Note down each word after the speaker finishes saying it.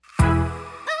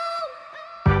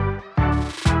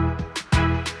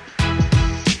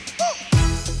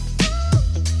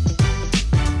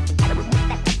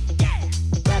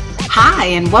Hi,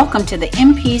 and welcome to the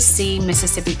MPC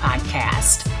Mississippi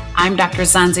podcast. I'm Dr.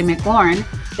 Zanzi McLaurin,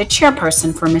 the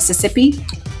chairperson for Mississippi.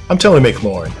 I'm Tony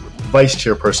McLaurin, vice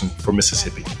chairperson for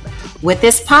Mississippi. With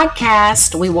this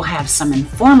podcast, we will have some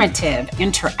informative,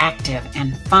 interactive,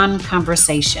 and fun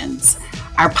conversations.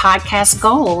 Our podcast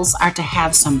goals are to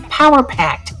have some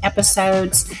power-packed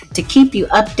episodes to keep you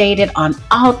updated on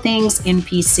all things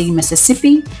MPC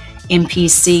Mississippi,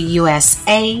 MPC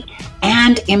USA,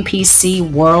 and MPC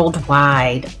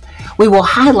worldwide. We will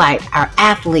highlight our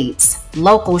athletes,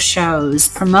 local shows,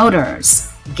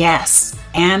 promoters, guests,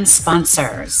 and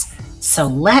sponsors. So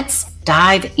let's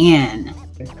dive in.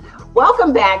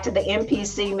 Welcome back to the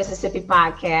MPC Mississippi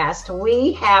podcast.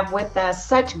 We have with us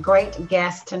such great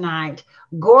guests tonight,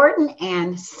 Gordon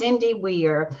and Cindy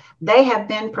Weir. They have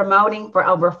been promoting for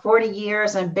over 40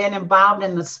 years and been involved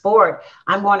in the sport,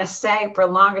 I'm going to say, for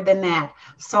longer than that.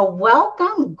 So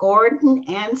welcome, Gordon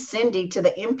and Cindy, to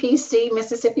the MPC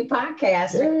Mississippi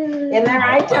podcast. Isn't that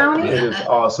right, Tony? It is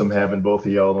awesome having both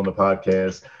of y'all on the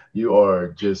podcast. You are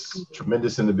just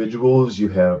tremendous individuals. You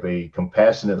have a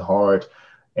compassionate heart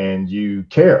and you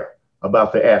care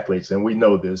about the athletes. And we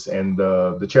know this. And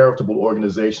the charitable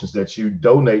organizations that you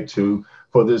donate to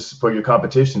for your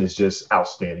competition is just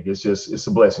outstanding. It's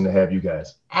a blessing to have you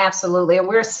guys. Absolutely. And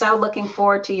we're so looking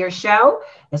forward to your show.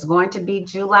 It's going to be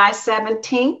July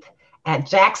 17th at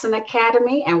Jackson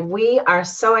Academy. And we are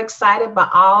so excited by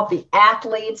all the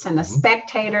athletes and the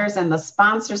spectators and the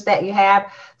sponsors that you have.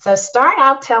 So start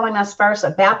out telling us first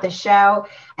about the show,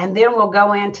 and then we'll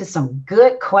go into some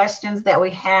good questions that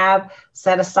we have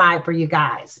set aside for you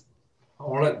guys.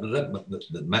 I'll let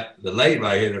the lady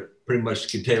right here pretty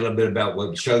much can tell you a little bit about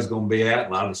what the show's going to be at,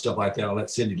 and a lot of stuff like that. I'll let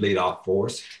Cindy lead off for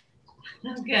us.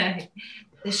 Okay.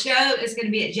 The show is going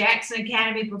to be at Jackson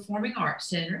Academy Performing Arts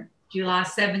Center, July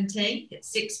 17th at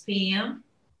 6 p.m.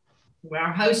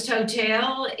 Our host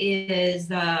hotel is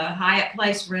the Hyatt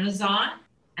Place Renaissance.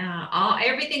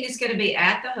 Everything is going to be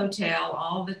at the hotel.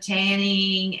 All the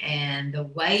tanning and the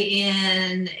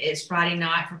weigh-in is Friday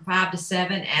night from 5 to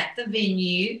 7 at the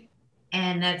venue.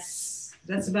 And that's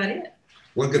about it.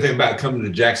 One good thing about coming to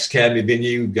the Jackson Academy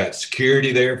venue, you've got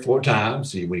security there 4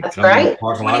 times. So when you come in the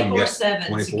parking lot, you got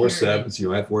 24/7, so you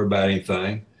don't have to worry about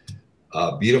anything.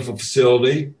 Beautiful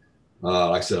facility.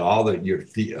 Like I said, all your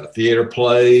theater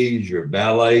plays, your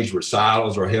ballets,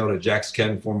 recitals are held at Jackson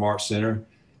Academy Performing Arts Center.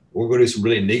 We're going to do some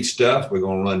really neat stuff. We're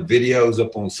going to run videos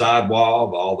up on the sidewall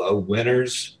of all the old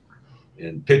winners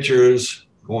and pictures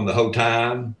going the whole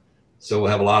time. So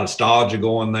we'll have a lot of nostalgia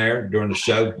going there during the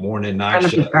show, morning and night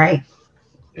show. Great.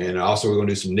 And also we're going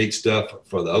to do some neat stuff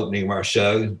for the opening of our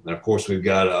show. And of course, we've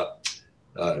got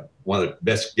one of the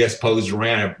best guest posers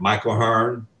around, Mike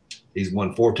O'Hearn. He's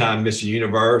won 4-time Mr.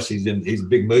 Universe. He's a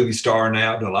big movie star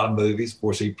now, doing a lot of movies. Of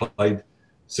course, he played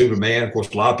Superman. Of course,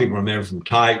 a lot of people remember from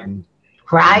Titan,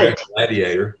 right?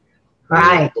 Gladiator,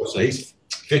 right? So he's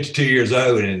 52 years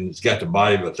old and he's got the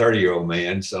body of a 30-year-old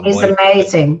man. So he's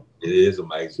amazing. It is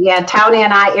amazing. Yeah, Tony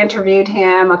and I interviewed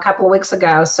him a couple of weeks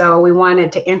ago, so we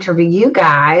wanted to interview you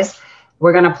guys.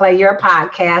 We're going to play your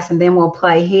podcast and then we'll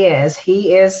play his.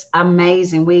 He is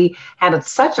amazing. We had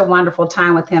such a wonderful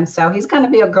time with him. So he's going to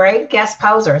be a great guest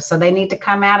poser. So they need to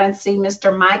come out and see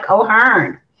Mr. Mike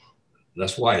O'Hearn.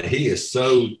 That's why he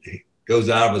goes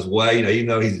out of his way. Even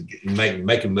though he's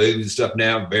making movies and stuff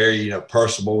now, very,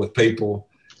 personable with people.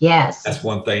 Yes. That's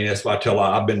one thing. That's why I tell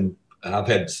I've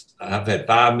had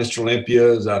 5 Mr.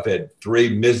 Olympias. I've had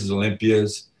 3 Mrs.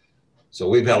 Olympias. So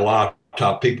we've had a lot of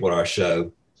top people at our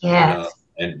show. Yes.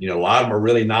 And a lot of them are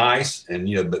really nice. And,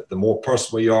 but the more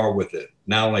personal you are with it,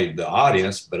 not only the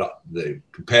audience, but the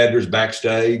competitors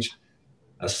backstage,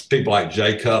 that's people like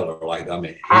Jay Cutler. He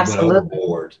went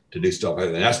overboard to do stuff like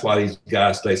that. And that's why these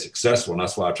guys stay successful. And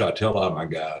that's why I try to tell a lot of my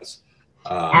guys.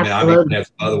 I even have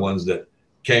some other ones that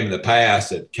came in the past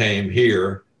that came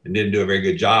here and didn't do a very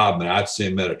good job. And I'd see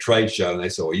them at a trade show and they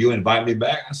said, well, you invite me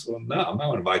back? I said, well, no, I'm not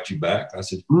going to invite you back. I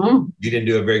said, you didn't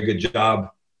do a very good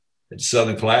job at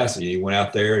Southern Classic. You went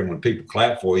out there and when people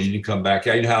clap for you, you didn't come back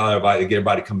out. You know how they get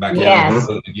everybody to come back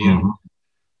out again.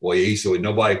 Well, he said,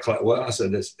 nobody clap. Well, I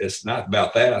said, it's not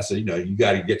about that. I said, you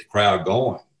got to get the crowd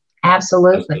going.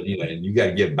 Absolutely. Said, and you got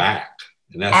to get back.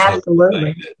 And that's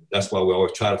absolutely. That's why we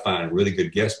always try to find really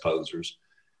good guest posers.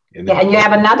 And you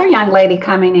have another young lady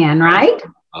coming in, right?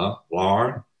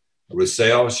 Lauren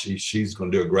Russell. She's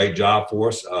going to do a great job for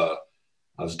us.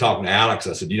 I was talking to Alex.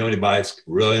 I said, do you know anybody that's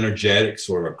real energetic,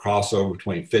 sort of a crossover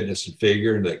between fitness and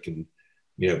figure that can,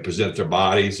 present their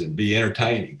bodies and be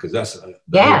entertaining? Because that's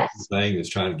the thing, is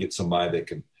trying to get somebody that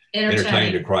can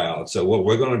entertain the crowd. So what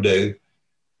we're going to do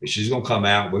is she's going to come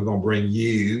out. We're going to bring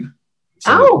you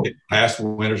Past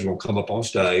winners will come up on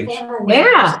stage.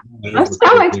 Yeah, I'm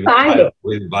so excited.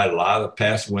 We invite a lot of the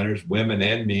past winners, women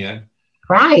and men.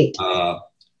 Right.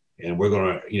 And we're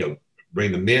going to,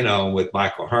 bring the men on with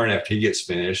Michael Hearn after he gets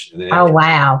finished. And then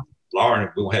wow. Lauren,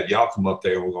 we'll have y'all come up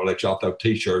there. We're going to let y'all throw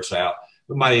T-shirts out.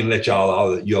 We might even let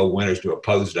all the old winners do a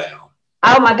pose down.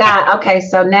 Oh my God. Okay.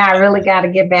 So now I really got to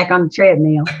get back on the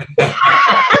treadmill.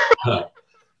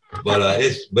 But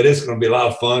it's going to be a lot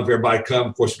of fun for everybody to come.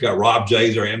 Of course, we've got Rob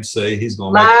J's our MC. He's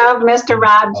going to love Mr.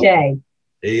 Rob J.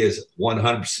 He is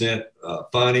 100%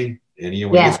 funny.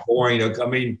 And, when it's boring,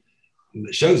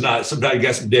 the show's not, sometimes you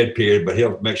got some dead period, but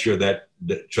he'll make sure that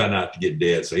try not to get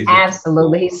dead. So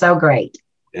absolutely. He's so great.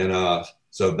 And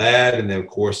so that, and then of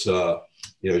course,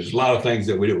 there's a lot of things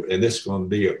that we do. And this is going to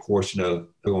be, of course, they're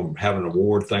going to have an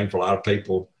award thing for a lot of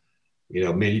people.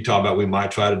 You talk about we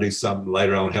might try to do something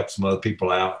later on, help some other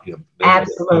people out.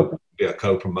 Absolutely. Be a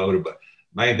co-promoter. But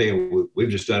main thing, we've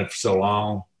just done it for so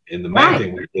long. And the main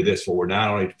thing we did this for, not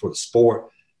only for the sport,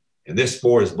 and this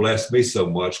sport has blessed me so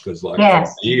much because for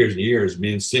years and years,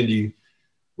 me and Cindy,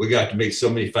 we got to meet so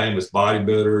many famous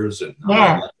bodybuilders. And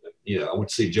I went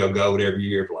to see Joe Gold every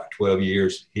year for like 12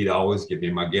 years. He'd always give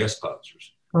me my guest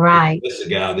posters. Right. This is a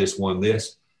guy, this won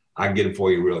this. I can get them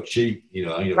for you real cheap,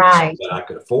 that I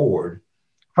could afford.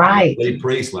 Right. Lee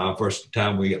Priest, when first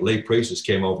time Lee Priest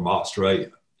came over from Australia.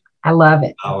 I love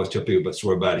it. I always tell people but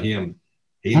swear about him.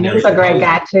 He's a great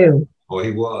guy too. Oh,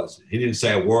 he was. He didn't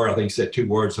say a word. I think he said 2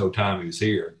 words the whole time he was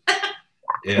here.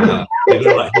 And he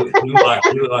looked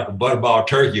like a butterball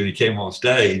turkey when he came on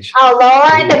stage. Oh,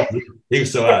 Lord. He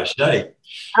was so out of shape.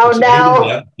 Oh,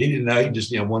 no. He didn't know. He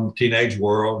just, won Teenage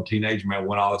World. Teenage Man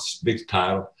won all this big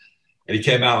title. And he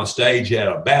came out on stage, he had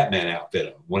a Batman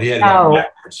outfit on. When he had to go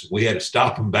backwards, we had to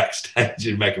stop him backstage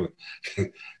and make him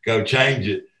go change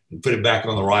it and put it back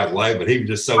on the right way. But he was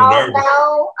just so nervous.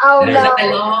 Oh, no. That was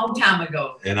a long time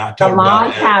ago. And I told him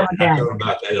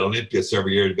about that at Olympia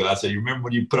several years ago. I said, you remember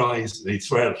when you put on, he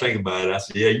swear to think about it. I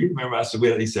said, yeah, you remember? I said,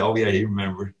 he said, oh, yeah, he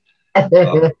remembered.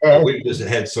 We just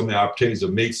had so many opportunities to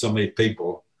meet so many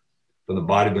people from the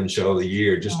bodybuilding show of the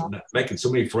year, just making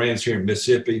so many friends here in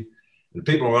Mississippi. And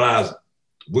people realize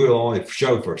we were only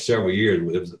show for several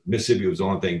years. Mississippi was the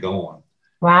only thing going.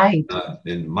 Right.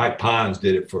 And Mike Pines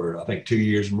did it for, I think, 2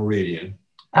 years in Meridian.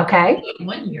 Okay.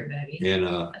 1 year, maybe. And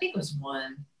I think it was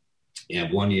 1.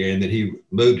 And 1 year. And then he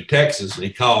moved to Texas and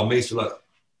he called me. So, look,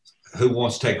 who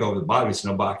wants to take over the body? He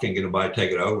said, nobody, I can't get nobody to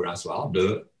take it over. And I said, I'll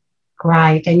do it.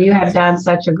 Right. And you have done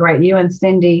you and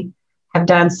Cindy have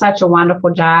done such a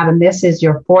wonderful job. And this is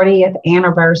your 40th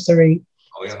anniversary.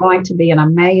 Oh, yeah. It's going to be an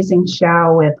amazing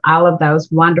show with all of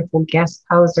those wonderful guest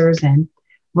posers and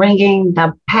bringing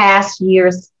the past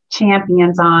year's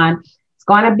champions on. It's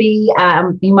going to be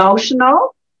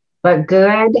emotional, but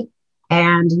good.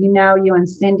 And you and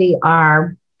Cindy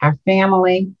are our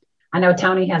family. I know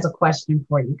Tony has a question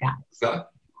for you guys. Okay.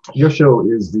 Your show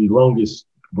is the longest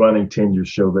running tenure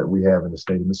show that we have in the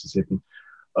state of Mississippi.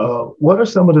 What are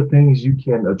some of the things you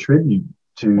can attribute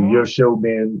to your show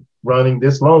being running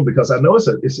this long? Because I know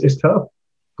it's tough,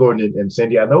 Gordon and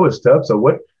Cindy. I know it's tough.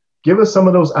 So give us some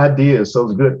of those ideas,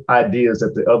 those good ideas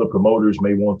that the other promoters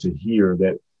may want to hear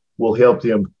that will help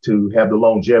them to have the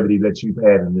longevity that you've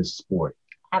had in this sport.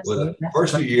 Absolutely. Well, the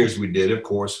first few years we did, of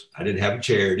course, I didn't have a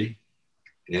charity.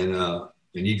 And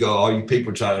you go, all you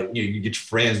people try to, you get your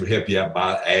friends would help you out,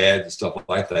 buy ads and stuff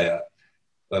like that.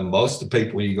 But most of the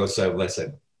people, when you go say, well, let's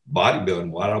say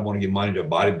bodybuilding, why do I want to give money to a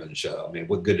bodybuilding show? I mean,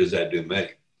 what good does that do me?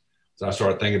 So I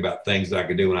started thinking about things that I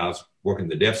could do when I was working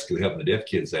the deaf school, helping the deaf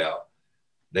kids out.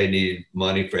 They needed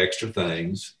money for extra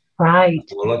things. Right.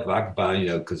 Well, look, if I can find,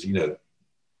 because,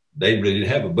 they really didn't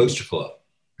have a booster club.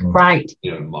 Right.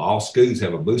 All schools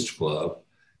have a booster club.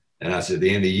 And I said, at the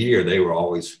end of the year, they were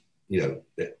always,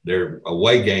 their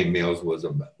away game meals was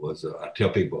I tell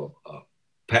people,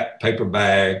 paper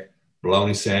bag,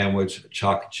 bologna sandwich,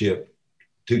 chocolate chip,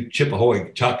 2 Chip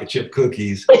Ahoy chocolate chip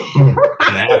cookies, and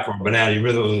an apple banana. You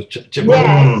remember those Chip Ahoy?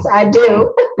 Yes, I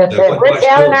do. We're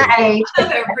telling our age. They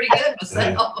were pretty good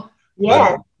myself.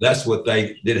 Yeah. That's what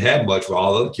they didn't have much for.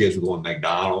 All the other kids were going to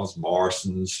McDonald's,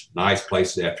 Marston's, nice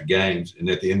places after games. And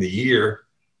at the end of the year,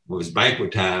 when it was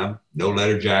banquet time, no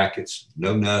leather jackets,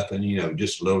 no nothing,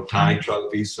 just little tiny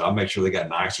trophies. So I make sure they got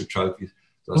nicer trophies.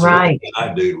 So I said, what can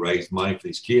I do to raise money for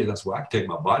these kids? That's why I can take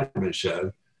my bodybuilding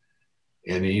show.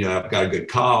 And, I've got a good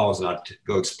cause, and I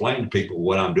go explain to people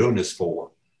what I'm doing this for.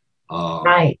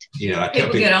 Right. I tell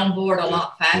people get on board a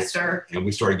lot faster. And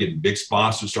we started getting big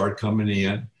sponsors started coming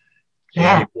in.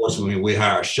 Yeah. And of course, when we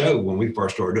hired a show, when we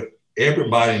first started,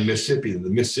 everybody in Mississippi, the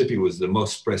Mississippi was the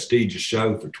most prestigious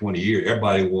show for 20 years.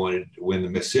 Everybody wanted to win the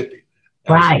Mississippi.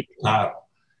 Right. Title.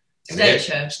 State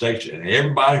show. And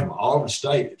everybody from all over the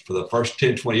state for the first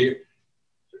 10, 20 years,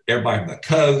 everybody from the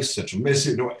coast, Central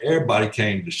Mississippi, everybody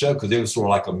came to the show because it was sort of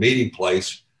like a meeting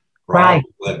place for all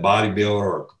people that bodybuilder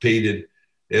or competed.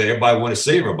 Everybody wanted to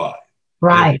see everybody.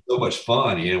 Right. It was so much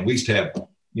fun. And we used to have,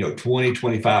 20,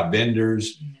 25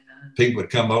 vendors. Yeah. People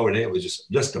would come over and it was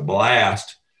just a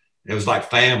blast. It was like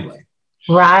family.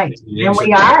 Right. And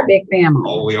we are a big family.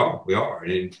 Oh, we are.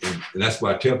 And that's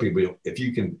why I tell people, if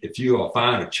you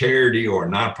find a charity or a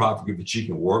nonprofit group that you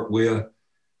can work with,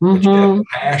 that you have a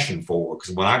passion for,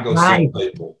 because when I go see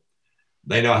people,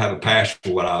 they know I have a passion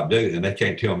for what I'll do, and they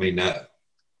can't tell me no.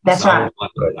 That's right.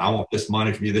 I want this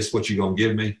money from you. This is what you're going to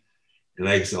give me. And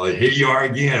they say, here you are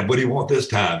again. What do you want this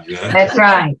time? That's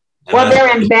right. Well,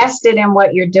 they're invested in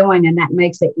what you're doing, and that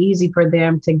makes it easy for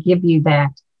them to give you that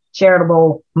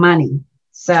charitable money.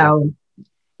 So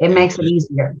it makes it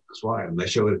easier. That's right. And they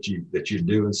show that you're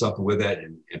doing something with that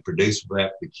and produce for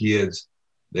that. The kids,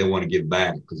 they want to give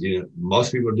back because,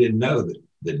 most people didn't know that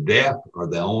the deaf are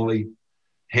the only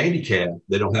handicap.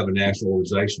 They don't have a national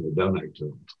organization to donate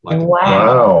to them.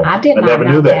 Wow. I never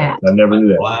knew that. I never knew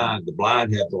that. The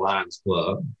blind have the Lions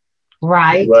Club.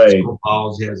 Right.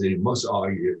 Palsy has most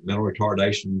all your mental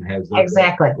retardation has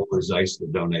their organization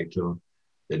to donate to them.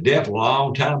 The deaf, a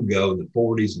long time ago in the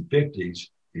 40s and 50s,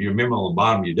 you remember on the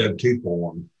bottom of your W-2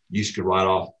 form, you used to write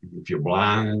off if you're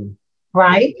blind,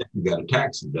 right? You got a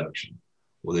tax deduction.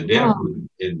 Well, the deaf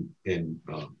in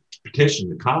petition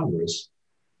to Congress,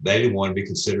 they didn't want to be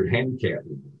considered handicapped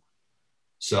anymore.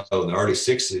 So in the early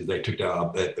 60s, they took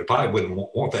that. They probably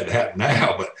wouldn't want that to happen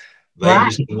now, but they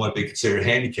just didn't want to be considered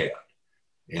handicapped.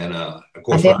 And of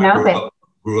course, I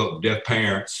grew up with deaf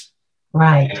parents.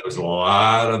 Right. And there was a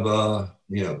lot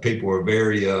of, people were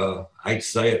very, I hate to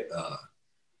say it,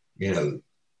 didn't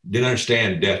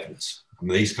understand deafness. I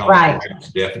mean, these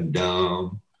parents deaf and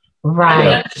dumb. Right.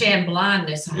 They understand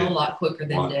blindness a whole lot quicker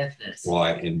than deafness.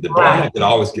 Right. And the blind could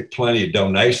always get plenty of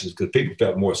donations because people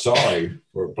felt more sorry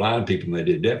for blind people than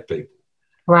they did deaf people.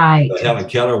 Right. But Helen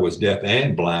Keller was deaf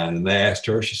and blind, and they asked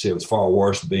her, she said it was far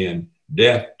worse being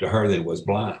deaf to her than it was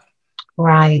blind.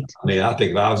 Right. I mean, I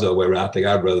think if I was the other way around, I think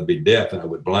I'd rather be deaf than I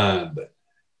would blind,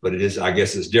 but it is, I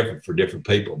guess it's different for different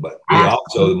people. But we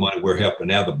also, the money we're helping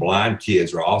now, the blind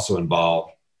kids are also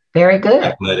involved. Very good. In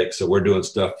athletics. So we're doing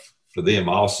stuff for them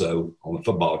also on the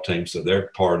football team. So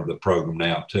they're part of the program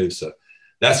now too. So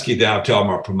that's the key thing I tell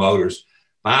my promoters,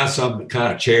 find some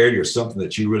kind of charity or something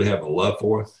that you really have a love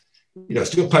for.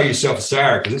 Still pay yourself a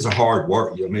salary because it's a hard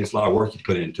work. I mean, it's a lot of work you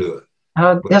put into it.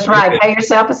 Oh, that's right. Pay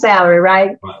yourself a salary,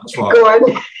 right? That's right.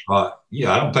 Good. I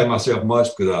don't pay myself much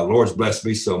because the Lord's blessed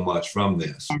me so much from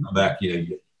this. Back,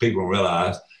 people don't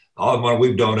realize all the money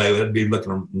we've donated, it'd be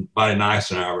looking mighty nice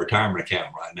in our retirement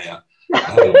account right now.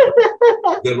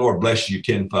 Good Lord bless you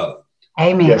tenfold.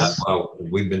 Amen. That's why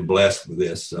we've been blessed with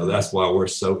this. So that's why we're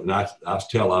so, and I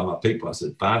tell a lot of my people, I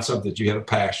said, find something that you have a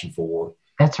passion for.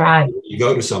 That's right. You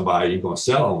go to somebody, you're going to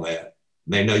sell on that.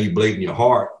 They know you believe in your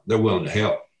heart. They're willing to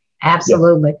help.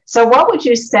 Absolutely. So what would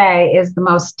you say is the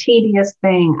most tedious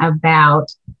thing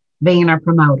about being a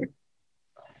promoter?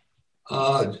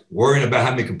 Worrying about how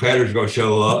many competitors are going to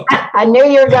show up. I knew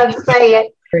you were going to say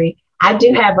it. I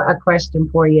do have a question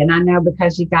for you. And I know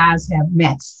because you guys have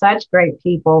met such great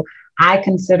people, I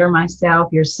consider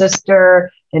myself your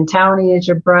sister and Tony is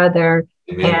your brother.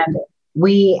 Amen. And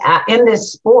we, in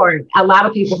this sport, a lot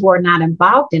of people who are not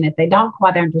involved in it, they don't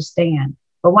quite understand.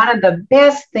 But one of the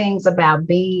best things about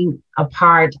being a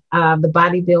part of the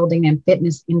bodybuilding and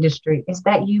fitness industry is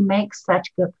that you make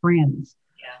such good friends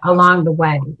along the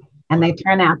way, and they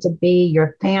turn out to be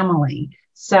your family.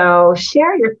 So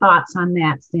share your thoughts on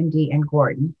that, Cindy and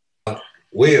Gordon.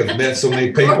 We have met so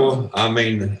many people. I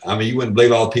mean, you wouldn't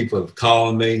believe all the people have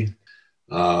calling me.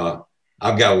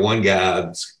 I've got one guy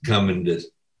that's coming to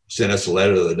send us a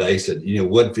letter the other day, said,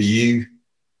 what for you?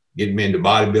 Getting me into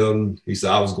bodybuilding. He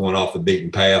said, I was going off the beaten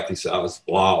path. He said, I was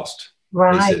lost.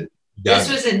 Right. He said, this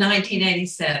was in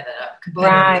 1987.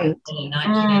 Right. In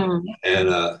 1987.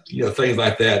 And, things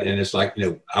like that. And it's like,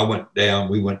 I went down,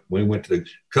 when we went to the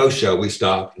coast show, we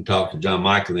stopped and talked to John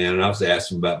Michael then, and I was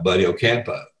asking about Buddy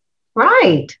Ocampo.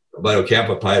 Right. Buddy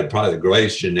Ocampo played probably the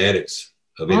greatest genetics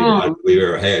of anybody we've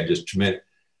ever had, just tremendous.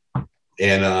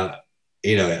 And,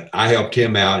 I helped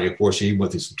him out. And of course, he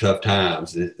went through some tough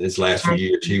times. His last few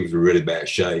years, he was in really bad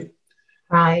shape.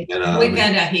 Right. And, we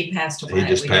found out he passed away. He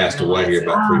just passed away here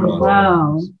about 3 months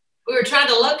ago. We were trying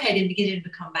to locate him to get him to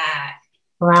come back.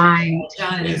 Right.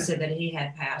 John said that he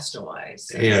had passed away.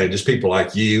 So. Just people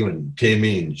like you and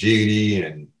Timmy and Judy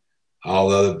and all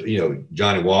the other,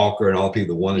 Johnny Walker and all the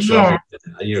people that won the show.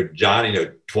 Yeah. Johnny,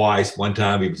 twice. One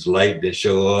time he was late, didn't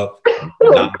show up.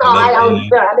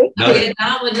 Johnny.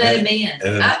 Don would let him in.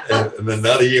 And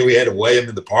another year we had to weigh him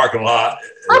in the parking lot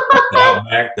out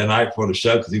back the night before the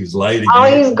show because he was late again. Oh,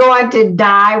 he's going to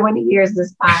die when he hears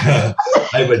this podcast.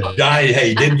 Hey, but Johnny,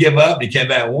 he didn't give up. He came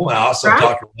back and won. I also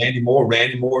talked to Randy Moore.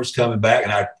 Randy Moore's coming back,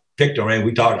 and I picked on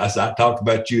Randy. I talked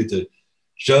about you at the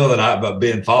show the night about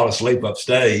being falling asleep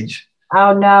upstage.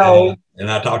 Oh, no.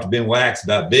 And I talked to Ben Wax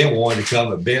about Ben wanting to come,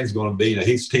 but Ben's going to be,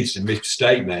 he's teaching Mississippi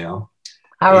State now.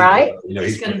 All right.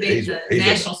 He's going to be the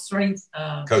National Strength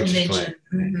Convention.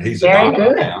 Mm-hmm. He's very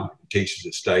good now. He teaches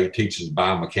at State, teaches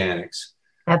biomechanics.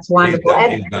 That's wonderful.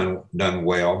 He's done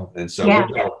well. And so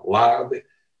we've got a lot of it.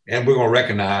 And we're going to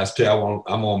recognize, too,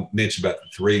 I'm going to mention about the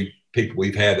 3 people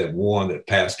we've had that won that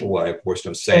passed away. Of course,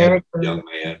 Sam, young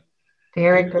man.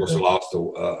 Very good. Of course, lost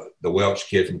the Welch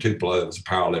kid from Tupelo. It was a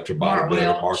powerlifter,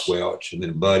 bodybuilder, Mark Welch. And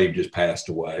then Buddy just passed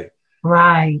away.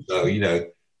 Right. So,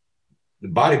 the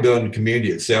bodybuilding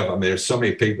community itself, there's so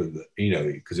many people that,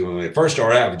 because when we first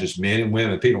started out, it was just men and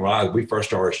women. People realized we first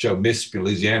started a show, Mississippi,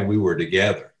 Louisiana, we were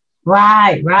together.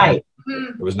 Right.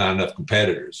 There was not enough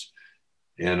competitors.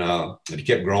 And it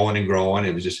kept growing and growing.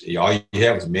 It was just, all you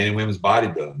had was men and women's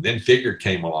bodybuilding. Then figure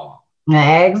came along.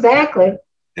 Exactly.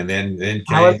 And then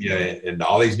came, and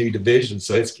all these new divisions.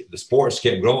 So the sports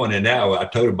kept growing. And now I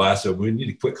told everybody, I said, we need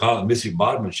to quit calling it Mississippi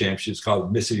Bodybuilding Championships, call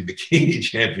it Mississippi Bikini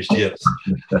Championships.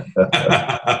 But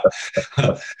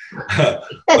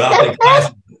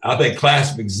I think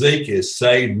Classic Physique has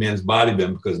saved men's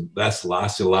bodybuilding because I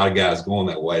see a lot of guys going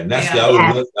that way. And that's the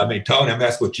old look. Tony,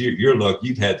 that's what your look.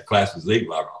 You've had the Classic Physique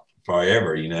look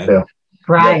forever, Yeah.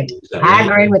 Right. I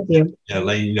agree with you. That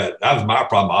was my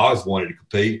problem. I always wanted to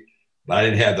compete. But I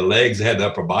didn't have the legs, I had the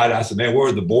upper body. I said, man, where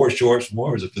were the board shorts?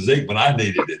 Where was the physique when I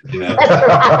needed it? That's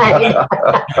right.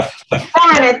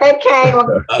 Darn it, they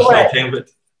came.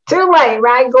 Too late,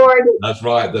 right, Gordon? That's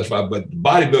right. But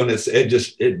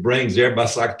bodybuilding, it brings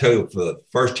everybody. Like I told you, for the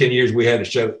first 10 years we had a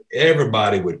show,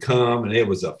 everybody would come, and it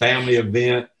was a family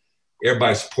event.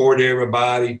 Everybody supported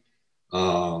everybody.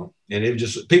 And it was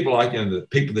just people like, the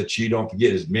people that you don't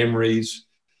forget is memories,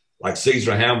 like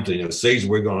Caesar Hamilton. Caesar,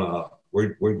 we're going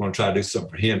to try to do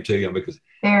something for him too, because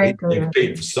he's been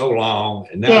competing for so long,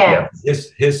 and now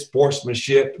his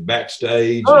sportsmanship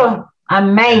backstage,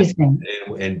 amazing,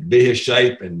 and be his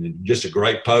shape, and just a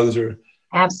great poser.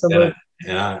 Absolutely.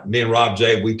 And me and Rob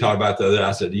J, we talked about the other.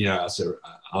 I said,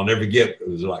 I'll never get. It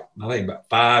was like I think about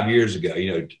 5 years ago.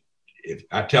 If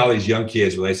I tell these young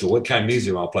kids when they say, "What kind of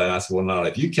music am I playing?" I said, "Well, no.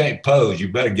 If you can't pose, you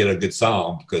better get a good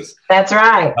song because that's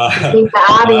right. Keep the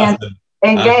audience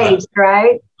engaged,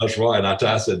 right?" That's right. And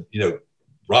I said,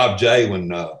 Rob J, when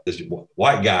this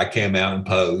white guy came out and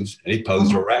posed, and he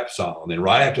posed a rap song. And then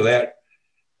right after that,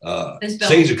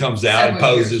 Caesar comes out and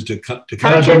poses to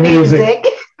country music.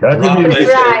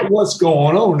 Said, what's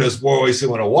going on in this world? He said,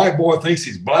 when a white boy thinks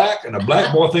he's black and a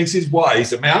black boy thinks he's white. He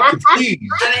said, man, I'm confused.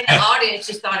 The audience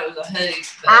just thought it was a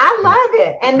hoot. I love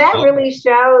it. And that really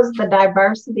shows the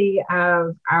diversity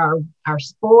of our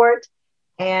sport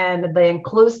and the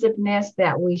inclusiveness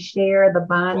that we share, the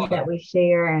bonds that we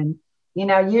share. And,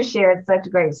 you shared such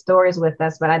great stories with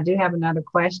us, but I do have another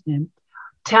question.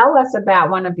 Tell us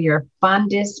about one of your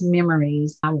fondest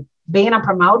memories of being a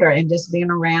promoter and just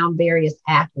being around various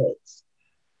athletes.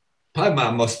 Probably my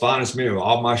most fondest memory of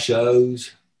all my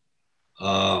shows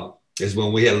is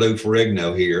when we had Lou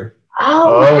Ferrigno here.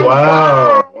 Oh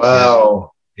wow.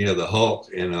 Wow. The Hulk.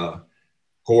 And of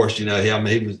course,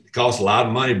 it cost a lot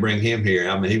of money to bring him here.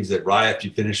 He was right after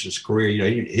he finished his career.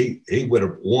 He would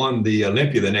have won the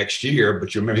Olympia the next year,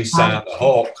 but you remember he signed the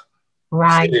Hulk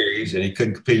series, and he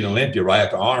couldn't compete in Olympia right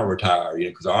after Arnold retired,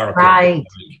 because Arnold was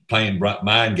playing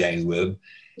mind games with him.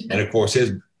 And of course,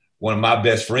 one of my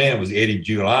best friends was Eddie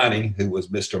Giuliani, who was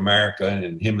Mr. America,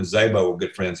 and him and Zabo were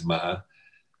good friends of mine.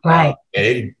 Right. And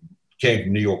Eddie came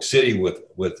from New York City with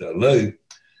Lou.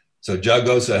 So Joe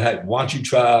goes said, "Hey, why don't you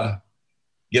try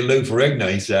get Lou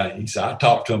Ferrigno?" He said, I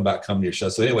talked to him about coming to your show.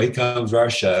 So anyway, he comes to our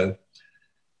show,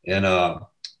 and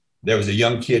there was a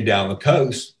young kid down the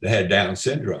coast that had Down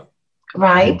syndrome.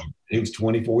 Right. He was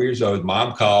 24 years old. His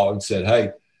mom called and said,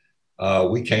 "Hey,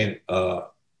 we can't,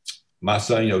 my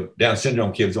son, Down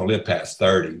syndrome kids don't live past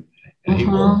 30. And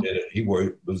he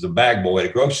was a bag boy at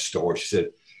a grocery store." She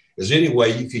said, "Is there any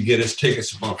way you could get us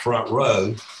tickets on the front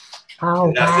row?" Oh,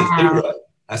 and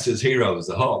that's his hero is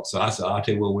the Hulk. So I said, "I'll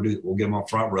tell you what we'll get him on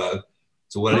front row."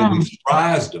 So we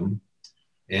surprised him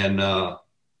and got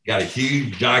a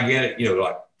huge, gigantic,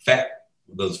 like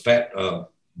those fat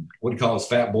what do you call those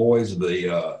fat boys?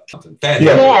 The something fat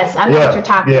Yeah. head. Yes, I know what you're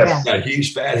talking about. Got a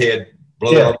huge fat head.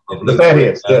 The fat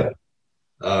heads.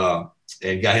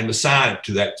 And got him to sign it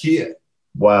to that kid.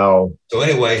 Wow. So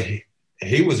anyway,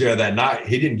 he was there that night.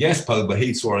 He didn't guest post, but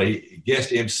he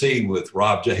guest MC with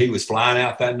Rob J. He was flying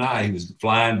out that night. He was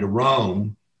flying to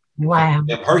Rome. Wow.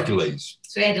 Hercules.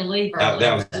 So he had to leave.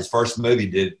 That was his first movie.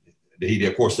 He did,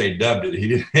 of course, they dubbed it. He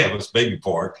didn't have a speaking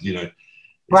part, you know.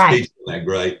 His speech wasn't that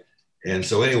great. And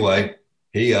so anyway,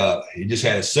 he just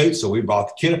had a suit. So we brought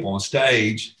the kid up on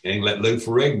stage and let Lou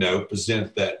Ferrigno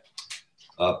present that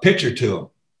picture to him.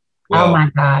 Well, oh my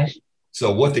gosh.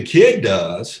 So what the kid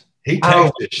does, he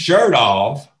takes his shirt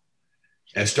off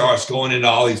and starts going into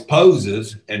all these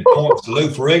poses and points to Lou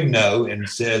Ferrigno and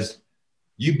says,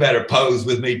 "You better pose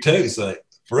with me too." So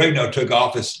Ferrigno took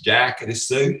off his jacket, his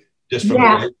suit, just from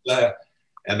the left,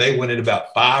 and they went in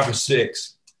about 5 or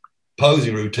 6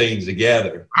 posing routines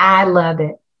together. I love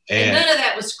it. And none of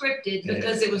that was scripted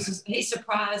because it was we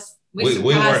surprised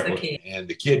the kid. And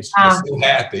the kids were so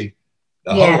happy.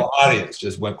 The whole audience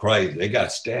just went crazy. They got a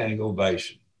standing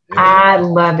ovation. I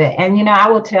love it. And, you know, I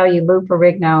will tell you, Lou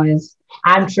Ferrigno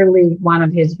I'm truly one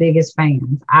of his biggest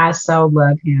fans. I so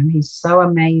love him. He's so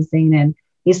amazing. And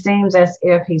he seems as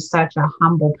if he's such a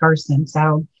humble person.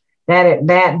 So that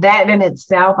in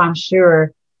itself, I'm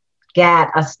sure,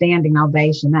 got a standing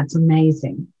ovation. That's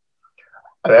amazing.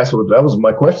 That was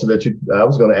my question I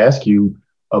was going to ask you.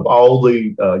 Of all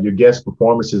the your guest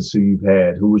performances who you've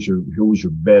had, who was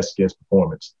your best guest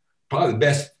performance? Probably the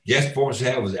best guest performance we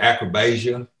had was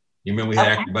Acrobasia. You remember we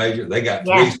had Acrobasia? They got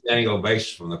 3 standing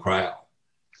ovations from the crowd.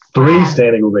 3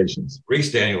 standing ovations. 3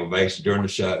 standing ovations during the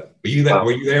show. Were you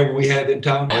there when we had them,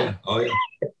 Tom? Yeah. Oh yeah.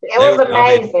 It was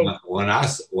amazing. I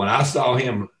mean, when I saw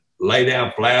him lay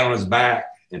down flat on his back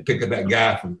and pick up that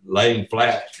guy from laying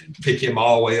flat and pick him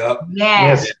all the way up.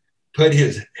 Yes. And put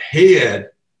his head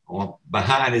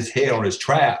behind his head on his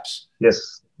traps.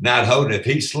 Yes. Not holding. If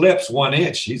he slips 1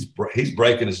 inch, he's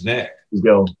breaking his neck. He's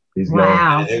going.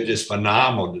 Wow. And it was just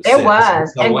phenomenal. It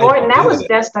was. And Gordon, that was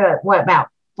just about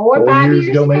 4 or 5 years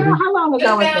ago, maybe? How long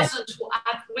ago was that?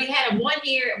 We had 1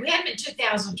 year. We had him in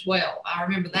 2012. I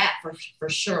remember that for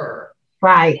sure.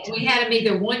 Right. And we had him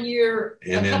either 1 year,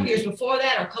 a couple years before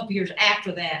that, or a couple years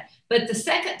after that. But the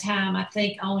second time, I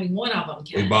think only one of them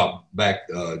came. We brought back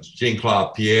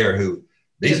Jean-Claude Pierre, who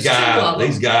these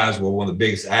guys were one of the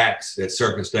biggest acts at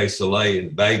Circus du Soleil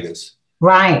in Vegas.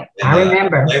 Right. And, I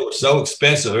remember. They were so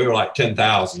expensive. They were like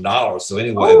 $10,000. So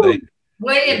anyway,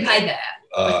 we didn't pay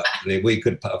that. We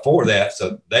could afford that.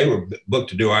 So they were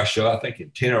booked to do our show, I think, in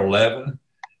 10 or 11.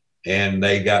 And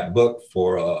they got booked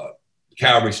for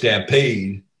Calvary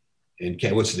Stampede,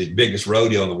 which is the biggest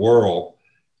rodeo in the world,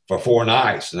 for 4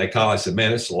 nights. And they called and said,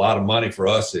 "Man, it's a lot of money for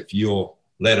us. If you'll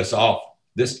let us off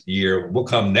this year, we'll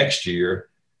come next year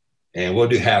and we'll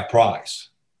do half price."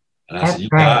 And I said, "You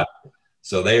got it."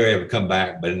 So they were able to come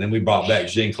back. But then we brought back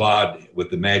Jean-Claude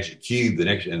with the Magic Cube the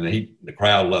next, and the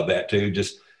crowd loved that too.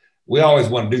 We always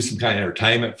want to do some kind of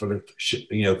entertainment for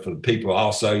the people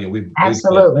also.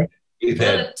 Absolutely.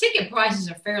 The ticket prices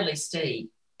are fairly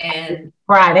steep. And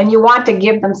you want to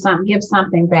give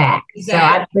something back. Exactly. So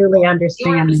I truly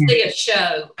understand. You want to see a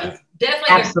show.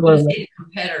 Definitely see the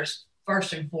competitors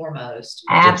first and foremost.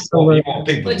 Absolutely. You want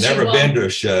people who've never been to a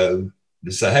show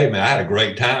to say, "Hey man, I had a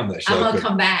great time at that show. I'm gonna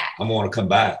come back." I'm gonna come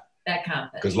back. That kind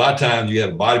of thing. Because a lot of times you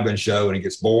have a bodybuilding show and it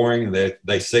gets boring, and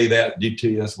they say that due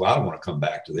to us. Well, I don't want to come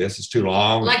back to this. It's too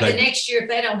long. Like the next year, if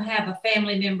they don't have a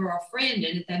family member or friend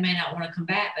in it, they may not want to come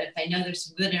back. But if they know there's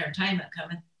some good entertainment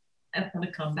coming, they want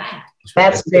to come back.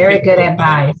 That's very good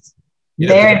advice.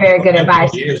 Very, very good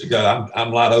advice. Years ago, I'm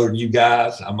a lot older than you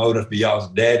guys. I'm old enough to be y'all's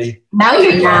daddy. No,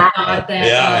 you're not.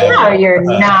 No, you're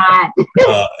not.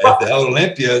 At the old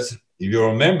Olympias, if you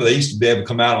remember, they used to be able to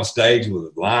come out on stage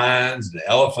with lions and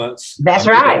elephants. That's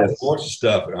right. All sorts of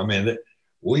stuff. I mean,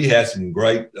 we had some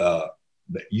great,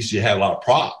 used to have a lot of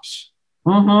props.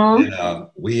 Mm-hmm. And,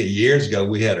 years ago,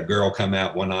 we had a girl come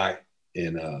out one night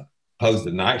and pose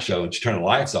the night show, and she turned the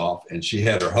lights off, and she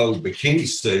had her whole bikini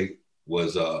suit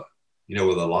was,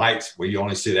 with the lights where you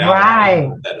only see the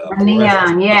outline. Right.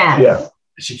 Neon, yeah.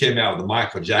 She came out with the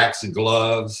Michael Jackson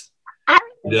gloves.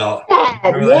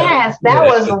 Yes, that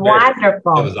was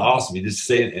wonderful. It was awesome. You just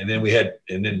see it. And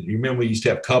then you remember we used to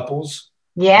have couples?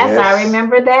 Yes. I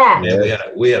remember that.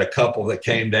 And we had a couple that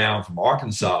came down from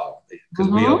Arkansas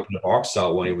because we opened up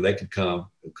Arkansas one year where they could come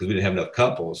because we didn't have enough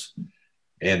couples.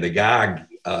 And the guy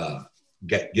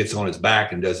gets on his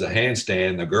back and does a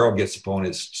handstand. The girl gets upon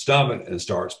his stomach and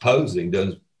starts posing,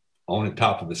 does on the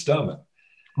top of the stomach.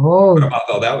 Oh, I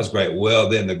thought that was great. Well,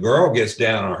 then the girl gets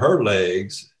down on her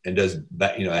legs and does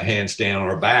that, you know, a handstand on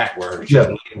her back where she's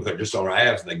leaning with her just on her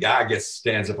abs, and the guy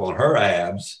stands up on her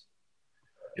abs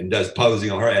and does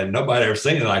posing on her, and nobody ever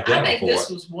seen it like that before. This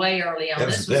was way early on.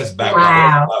 This was back.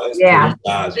 Wow.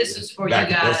 This is for you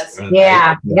guys.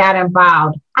 Got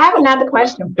involved. I have another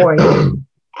question for you.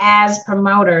 As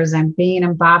promoters and being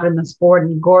involved in the sport,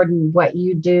 and Gordon, what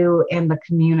you do in the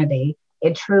community,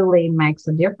 it truly makes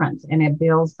a difference, and it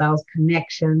builds those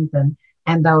connections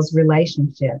and those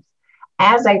relationships.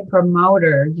 As a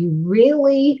promoter, you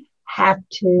really have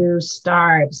to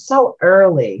start so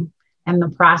early in the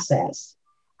process.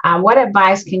 What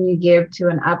advice can you give to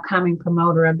an upcoming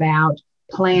promoter about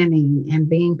planning and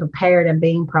being prepared and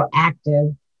being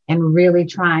proactive and really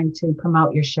trying to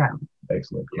promote your show?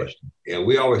 Excellent question. Yeah,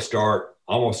 we always start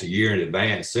almost a year in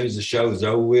advance. As soon as the show is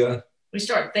over with, we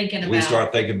start thinking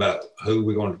about who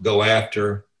we're going to go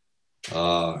after,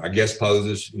 our guest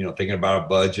poses, you know, thinking about our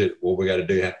budget, what we got to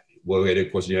do.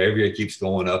 Of course, you know, every year it keeps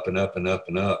going up and up and up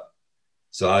and up.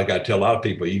 So I got to tell a lot of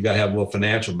people, you got to have a little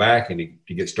financial backing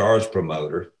to get started as a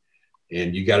promoter,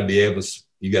 and you got to be able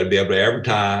to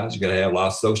advertise. You got to have a lot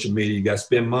of social media. You got to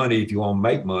spend money if you want to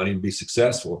make money and be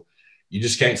successful. You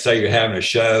just can't say you're having a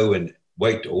show and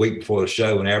wait a week before the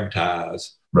show and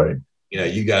advertise. Right. You know,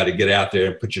 you got to get out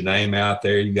there and put your name out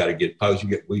there. You got to get posts.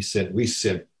 We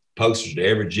sent posters to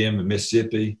every gym in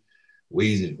Mississippi.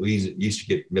 We used to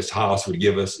get Miss Hollis would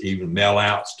give us even mail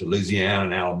outs to Louisiana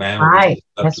and Alabama. Right.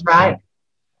 That's right.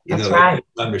 That's right.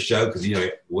 Under show, because, you know,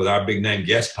 with our big name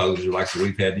guest posers, like so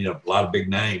we've had, you know, a lot of big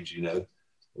names. You know,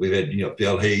 we've had, you know,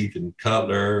 Phil Heath and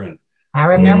Cutler, and I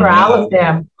remember all of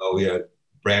them. Oh yeah,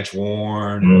 Branch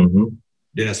Warren,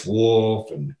 Dennis Wolf,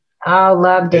 and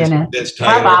love Dennis. Vince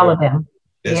Taylor, love all of them.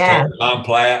 Yeah, Tom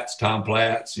Platts.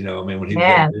 You know, I mean, when he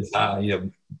was this high,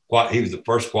 you know, he was the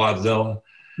first Quadzilla.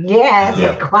 Yes,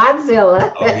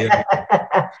 Quadzilla. Oh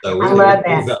yeah. So I love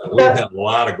that. We've had a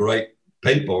lot of great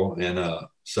people, and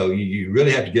so you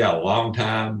really have to get out a long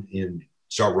time and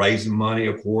start raising money,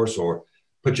 of course, or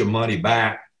put your money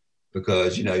back,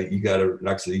 because, you know, you got to,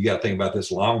 like I said, you got to think about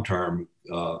this long term,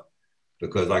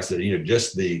 because, like I said, you know,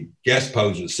 just the guest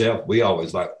pose itself, we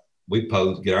always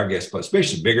get our guest pose,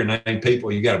 especially bigger name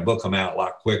people. You got to book them out a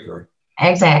lot quicker.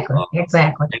 Exactly.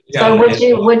 So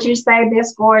would you say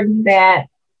this, Gordon, that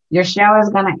your show is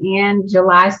going to end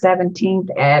July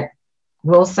 17th at,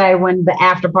 we'll say, when the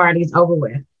after party is over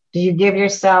with? Do you give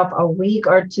yourself a week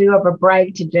or two of a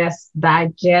break to just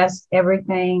digest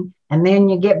everything and then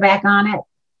you get back on it?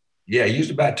 Yeah,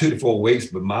 usually about 2 to 4 weeks.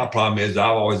 But my problem is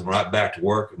I've always been right back to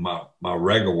work, my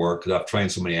regular work, because I've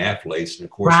trained so many athletes. And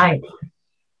of course,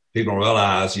 people don't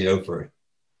realize, you know, for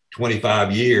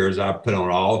 25 years, I put on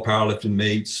all the powerlifting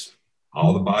meets,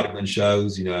 all the bodybuilding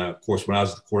shows. You know, of course, when I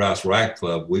was at the Courthouse Rack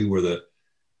Club, we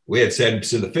had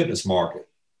 70% of the fitness market.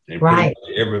 And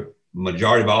every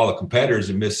majority of all the competitors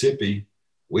in Mississippi,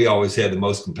 we always had the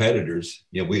most competitors.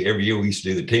 You know, every year we used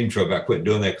to do the team trophy. I quit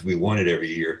doing that because we won it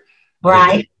every year.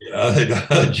 Right. Other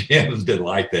gyms didn't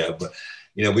like that, but,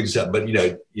 you know, you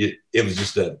know, it was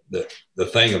just the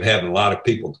thing of having a lot of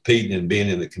people competing and being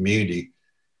in the community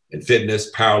and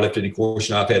fitness, powerlifting. Of course,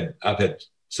 you know, I've had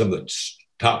some of the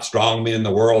top strongmen in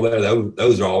the world there.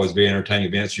 Those are always very entertaining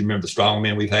events. You remember the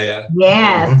strongmen we've had?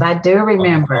 Yes, I do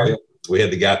remember. We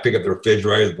had the guy pick up the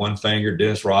refrigerator with one finger,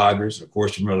 Dennis Rogers. Of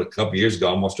course, you remember a couple of years ago,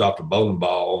 almost dropped a bowling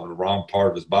ball on the wrong part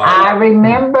of his body. I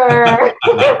remember.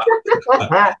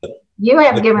 You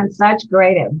have given such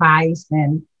great advice.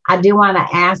 And I do want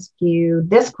to ask you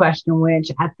this question, which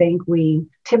I think we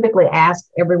typically ask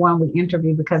everyone we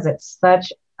interview because it's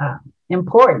such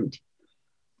important.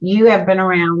 You have been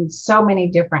around so many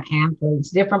different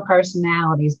athletes, different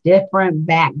personalities, different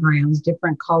backgrounds,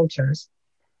 different cultures.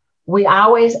 We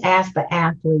always ask the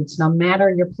athletes, no matter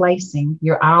your placing,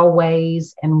 you're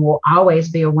always and will always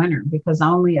be a winner, because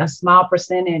only a small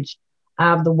percentage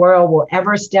of the world will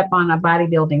ever step on a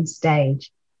bodybuilding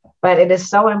stage. But it is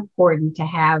so important to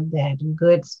have that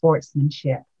good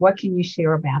sportsmanship. What can you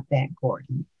share about that,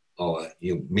 Gordon? Oh,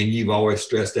 you've always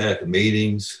stressed that at the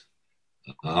meetings.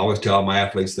 I always tell my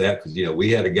athletes that, because, you know,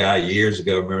 we had a guy years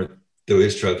ago, remember, threw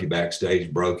his trophy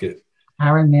backstage, broke it. I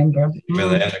remember.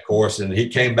 That, of course, and he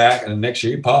came back, and the next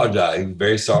year he apologized. He was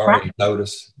very sorry. Right. He told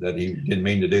us that he didn't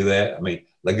mean to do that. I mean,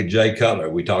 look at Jay Cutler.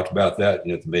 We talked about that,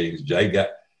 you know, at the meetings. Jay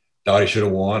thought he should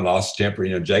have won, lost his temper.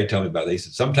 You know, Jay told me about that. He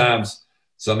said, sometimes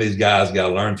some of these guys got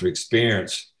to learn through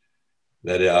experience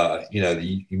that, you know,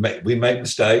 we make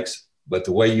mistakes, but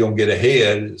the way you're going to get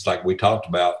ahead is like we talked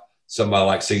about, somebody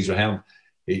like Caesar Hamilton.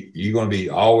 You're going to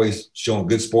be always showing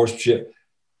good sportsmanship.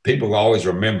 people always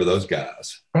remember those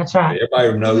guys. That's right.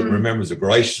 Everybody remembers a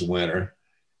gracious winner.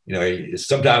 You know,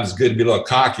 sometimes it's good to be a little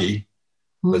cocky,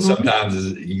 but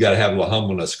sometimes you got to have a little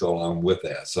humbleness go along with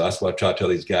that. So that's what I try to tell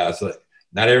these guys. Look,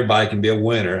 not everybody can be a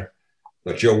winner,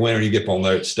 but you're a winner. You get on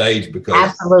their stage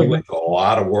because you went through a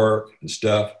lot of work and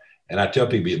stuff. And I tell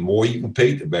people, the more you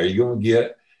compete, the better you're going to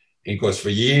get. And of course, for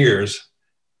years,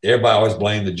 everybody always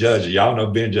blamed the judges. Y'all know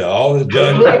Ben Judge. All the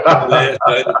judges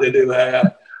they do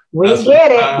that. We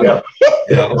get it.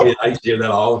 I used to hear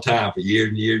that all the time for years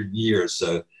and years and years.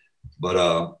 So,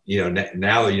 but you know,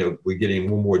 now you know we're getting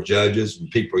more and more judges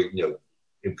and people. You know,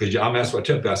 because that's what I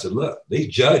tell people. I said, look, these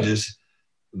judges,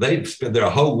 they spend their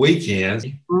whole weekends,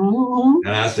 and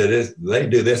I said they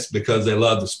do this because they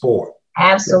love the sport.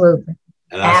 Absolutely.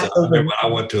 And I said, I remember when I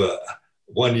went to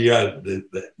one year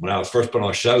when I was first put on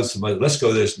a show, somebody, let's go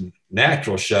to this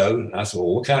natural show. And I said,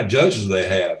 well, what kind of judges do they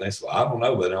have? They said, well, I don't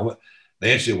know, but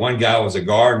they actually, one guy was a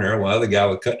gardener, one other guy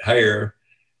would cut hair,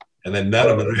 and then none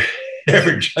of them had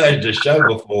ever judged a show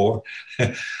before.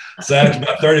 So after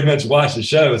about 30 minutes of watching the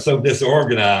show, it was so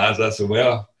disorganized. I said,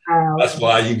 well, that's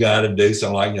why you got to do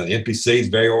something like, you know, the NPC is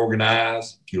very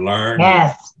organized. You learn.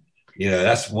 Yes. You know,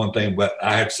 that's one thing. But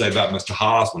I have to say about Mr.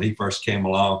 Hollis, when he first came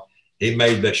along, he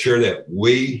made sure that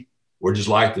we were just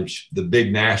like the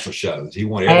big national shows. He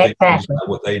wanted everything to be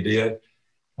what they did.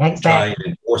 Try and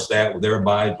enforce that with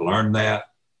everybody to learn that.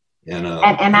 And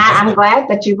I'm glad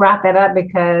that you brought that up,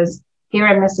 because here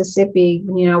in Mississippi,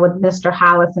 you know, with Mr.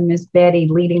 Hollis and Miss Betty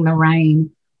leading the reign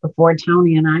before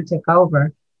Tony and I took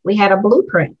over, we had a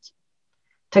blueprint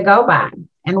to go by.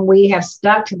 And we have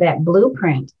stuck to that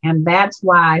blueprint. And that's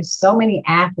why so many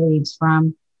athletes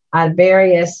from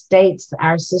various states,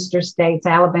 our sister states,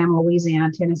 Alabama,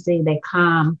 Louisiana, Tennessee, they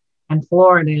come, and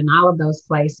Florida and all of those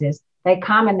places, they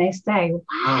come and they say,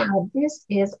 wow, this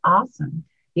is awesome.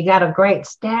 You got a great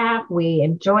staff. We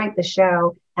enjoyed the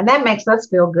show. And that makes us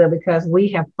feel good because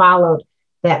we have followed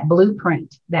that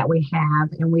blueprint that we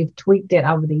have, and we've tweaked it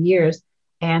over the years,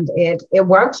 and it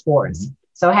works for us.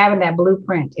 So having that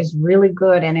blueprint is really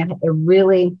good. And it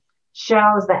really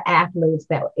shows the athletes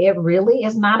that it really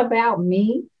is not about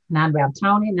me, not about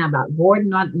Tony, not about Gordon,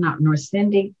 nor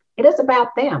Cindy. It is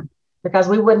about them, because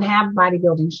we wouldn't have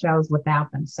bodybuilding shows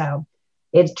without them. So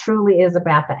it truly is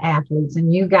about the athletes,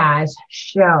 and you guys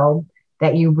show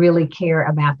that you really care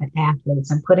about the athletes.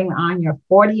 And putting on your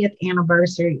 40th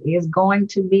anniversary is going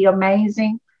to be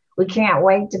amazing. We can't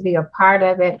wait to be a part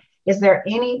of it. Is there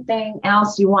anything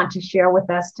else you want to share with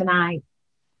us tonight?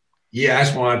 Yeah, I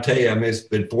just want to tell you, I mean, it's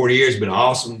been 40 years, it's been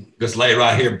awesome. Just lay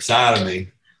right here beside of me.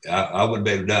 I wouldn't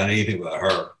be able to done anything without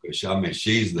her. Because I mean,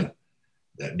 she's that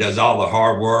does all the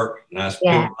hard work. And I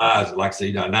realize, like I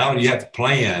say, not only you have to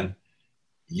plan,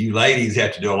 you ladies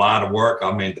have to do a lot of work.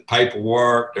 I mean, the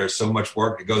paperwork, there's so much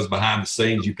work that goes behind the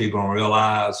scenes you people don't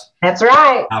realize. That's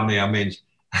right. I mean,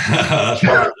 that's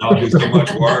right. I'll do so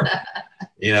much work.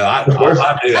 You know, I do.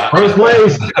 First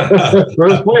place.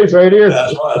 First place right here.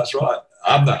 That's right.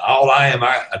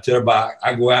 I tell everybody,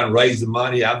 I go out and raise the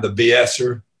money. I'm the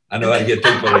BSer. I know how to get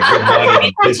people to give money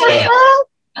and do stuff.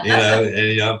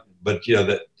 You know, but you know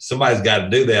that somebody's got to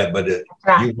do that. But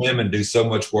you women do so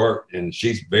much work, and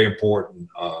she's very important.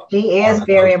 She is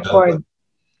very important.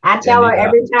 I tell her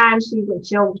every time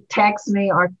she'll text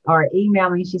me or email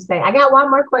me, she say, I got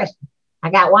one more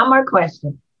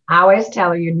question. I always tell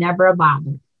her you're never a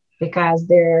bother, because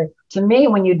to me,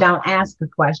 when you don't ask a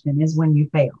question is when you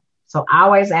fail. So I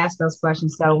always ask those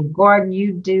questions. So Gordon,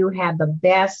 you do have the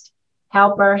best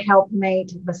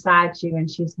helpmate beside you, and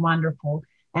she's wonderful.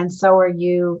 And so are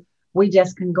you. We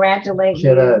just congratulate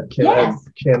you.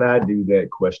 Can I do that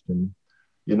question?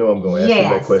 You know I'm going to ask you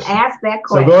that question. Ask that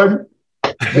question. So Gordon,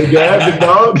 big guy, big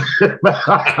dog.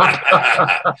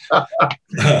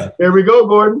 Here we go,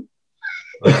 Gordon.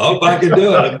 I hope I can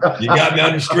do it. You got me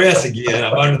under stress again.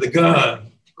 I'm under the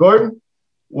gun. Gordon,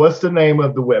 what's the name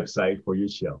of the website for your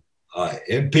show?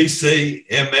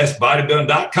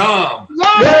 MPCMSbodybuilding.com.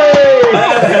 Yay!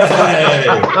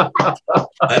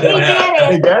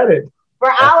 He got it.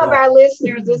 For all of our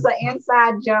listeners, it's an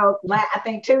inside joke. I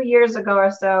think 2 years ago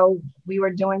or so, we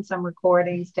were doing some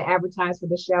recordings to advertise for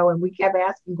the show, and we kept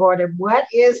asking Gordon, what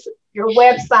is your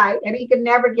website? And he could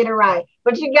never get it right.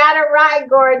 But you got it right,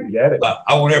 Gordon. You got it.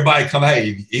 I want everybody to come.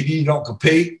 Hey, if you don't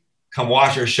compete, come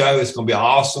watch our show. It's going to be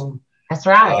awesome. That's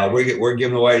right. We're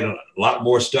giving away a lot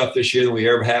more stuff this year than we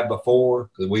ever have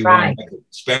before, because we want to make it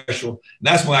special. And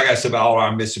that's what I got to say about all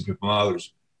our Mississippi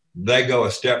promoters. They go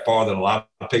a step farther than a lot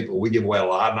of people. We give away a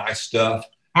lot of nice stuff.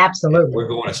 Absolutely. And we're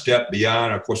going a step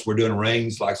beyond. Of course, we're doing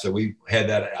rings. Like I said, we had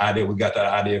that idea. We got that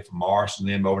idea from Mars and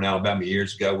then over in Alabama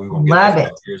years ago. We were going to get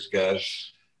that years ago.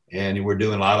 and we're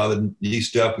doing a lot of the new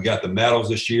stuff. We got the medals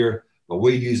this year, but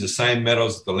we use the same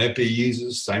medals that Olympia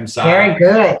uses, same size. Very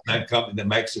good. Same company that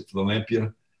makes it for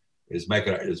Olympia is made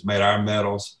our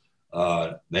medals.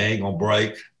 They ain't gonna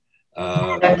break.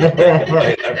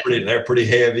 They're pretty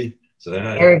heavy. So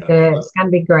very good. It's gonna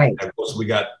be great. Of course, we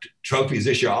got trophies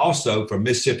this year also for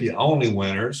Mississippi only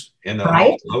winners in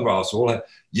the overall. So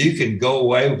you can go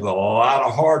away with a lot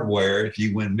of hardware if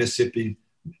you win Mississippi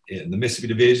in the Mississippi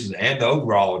divisions and the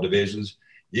overall divisions.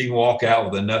 You can walk out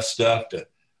with enough stuff to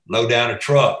load down a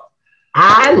truck.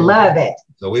 I love it.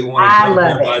 So we want to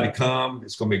encourage everybody to come.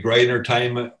 It's going to be great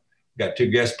entertainment. We got 2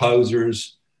 guest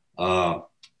posers.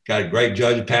 Got a great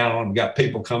judging panel. We got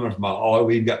people coming from all over.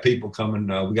 We've got people coming.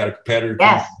 We got a competitor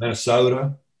from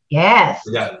Minnesota. Yes.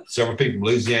 We got several people from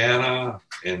Louisiana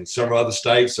and several other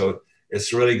states. So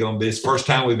it's really going to be the first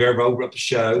time we've ever opened up the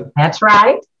show. That's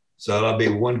right. So that'll be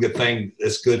one good thing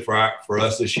that's good for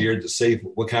us this year to see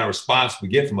what kind of response we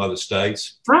get from other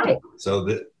states. Right. So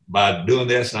that by doing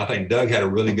this, and I think Doug had a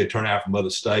really good turnout from other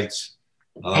states.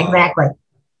 Exactly.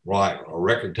 Right, a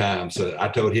record time. So I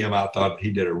told him I thought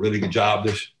he did a really good job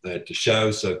at the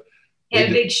show. So had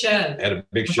a big show. Had a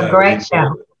big show. A great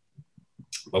show.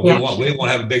 But we want to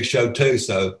have a big show too.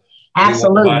 So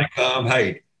absolutely, we want everybody to come.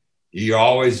 Hey, you're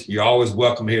always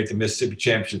welcome here at the Mississippi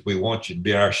Championship. We want you to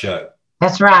be our show.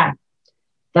 That's right.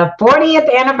 The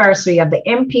 40th anniversary of the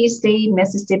MPC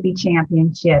Mississippi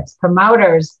Championships.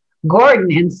 Promoters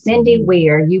Gordon and Cindy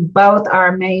Weir. You both are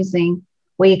amazing.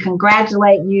 We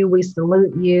congratulate you, we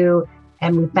salute you,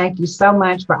 and we thank you so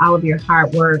much for all of your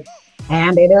hard work.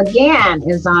 And it again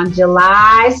is on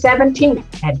July 17th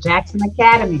at Jackson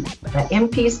Academy, the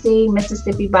MPC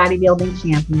Mississippi Bodybuilding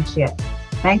Championship.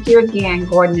 Thank you again,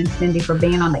 Gordon and Cindy, for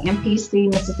being on the MPC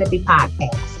Mississippi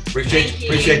podcast.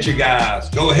 Appreciate you guys.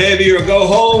 Go heavy or go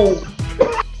home.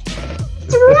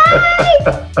 That's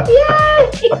right.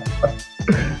 Yay.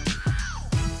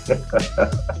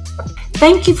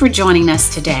 Thank you for joining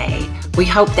us today. We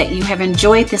hope that you have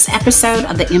enjoyed this episode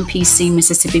of the MPC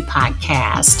Mississippi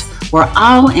podcast, where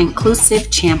all inclusive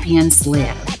champions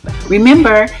live.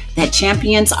 Remember that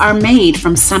champions are made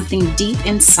from something deep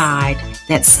inside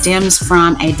that stems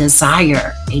from a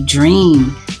desire, a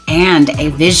dream, and a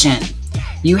vision.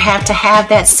 You have to have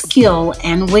that skill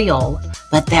and will,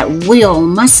 but that will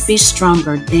must be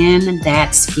stronger than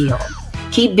that skill.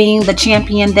 Keep being the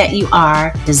champion that you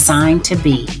are designed to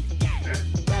be.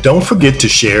 Don't forget to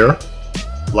share,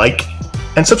 like,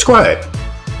 and subscribe.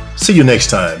 See you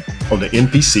next time on the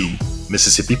NPC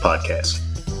Mississippi podcast.